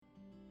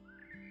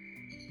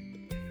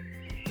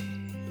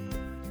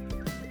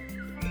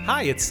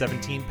Hi, it's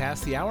 17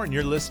 past the hour, and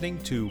you're listening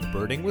to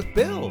Birding with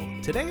Bill.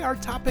 Today, our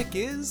topic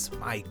is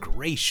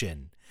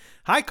migration.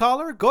 Hi,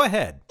 caller. Go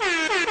ahead. All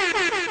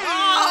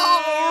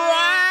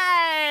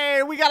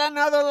right! We got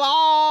another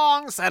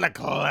long set of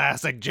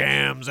classic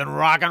jams and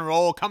rock and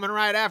roll coming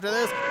right after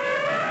this.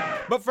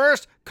 But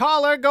first,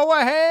 caller, go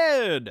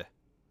ahead.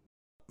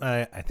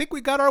 I think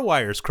we got our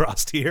wires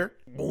crossed here.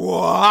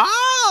 Well,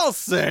 I'll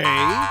say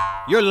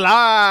you're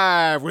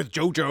live with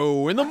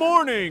JoJo in the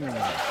morning.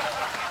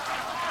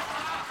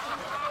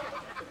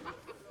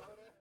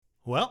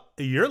 Well,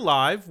 you're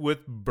live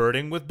with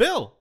Birding with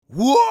Bill.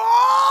 All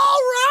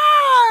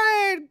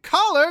right!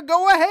 Caller,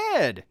 go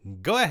ahead.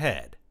 Go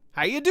ahead.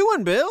 How you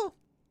doing, Bill?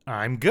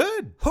 I'm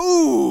good.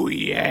 Ooh,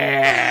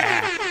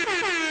 yeah!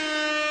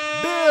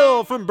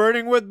 Bill from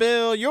Birding with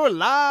Bill, you're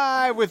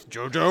live with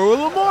JoJo in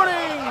the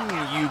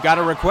morning. You got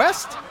a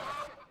request?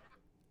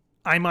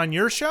 I'm on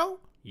your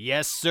show?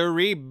 Yes,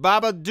 sirree,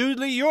 Baba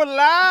Doodly, you're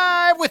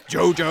live with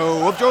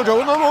JoJo of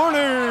JoJo in the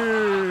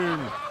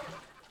morning.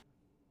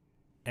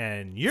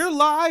 And you're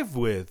live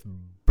with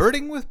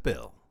Birding with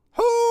Bill.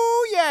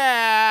 Ooh,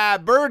 yeah!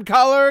 Bird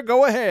caller,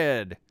 go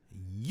ahead.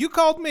 You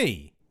called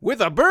me.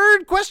 With a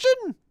bird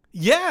question?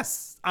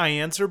 Yes, I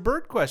answer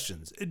bird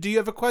questions. Do you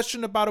have a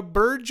question about a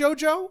bird,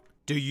 JoJo?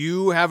 Do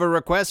you have a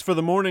request for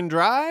the morning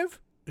drive?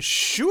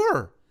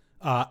 Sure.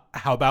 How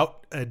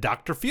about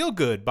Dr.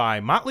 Feelgood by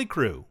Motley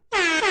Crue?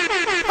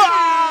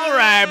 All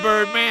right,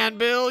 Birdman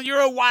Bill. You're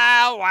a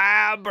wild,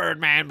 wild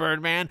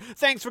Birdman.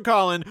 Thanks for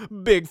calling.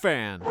 Big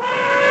fan.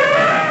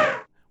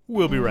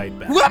 We'll be right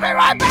back. We'll be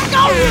right back.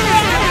 Oh,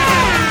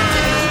 yeah!